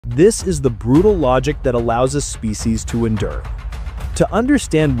This is the brutal logic that allows a species to endure. To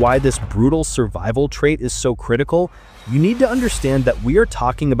understand why this brutal survival trait is so critical, you need to understand that we are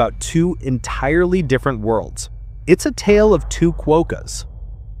talking about two entirely different worlds. It's a tale of two Quokkas.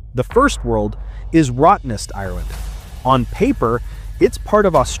 The first world is Rottnest Island. On paper, it's part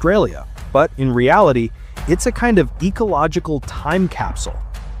of Australia, but in reality, it's a kind of ecological time capsule.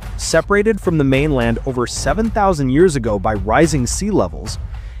 Separated from the mainland over 7,000 years ago by rising sea levels,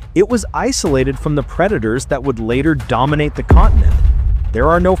 it was isolated from the predators that would later dominate the continent. There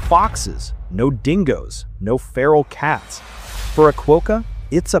are no foxes, no dingoes, no feral cats. For a Quokka,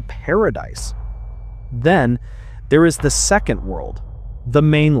 it's a paradise. Then, there is the second world, the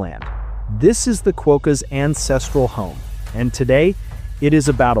mainland. This is the Quokka's ancestral home, and today, it is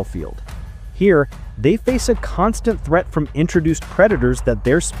a battlefield. Here, they face a constant threat from introduced predators that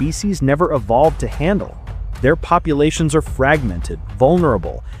their species never evolved to handle. Their populations are fragmented,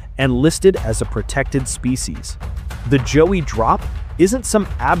 vulnerable, and listed as a protected species. The Joey drop isn't some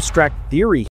abstract theory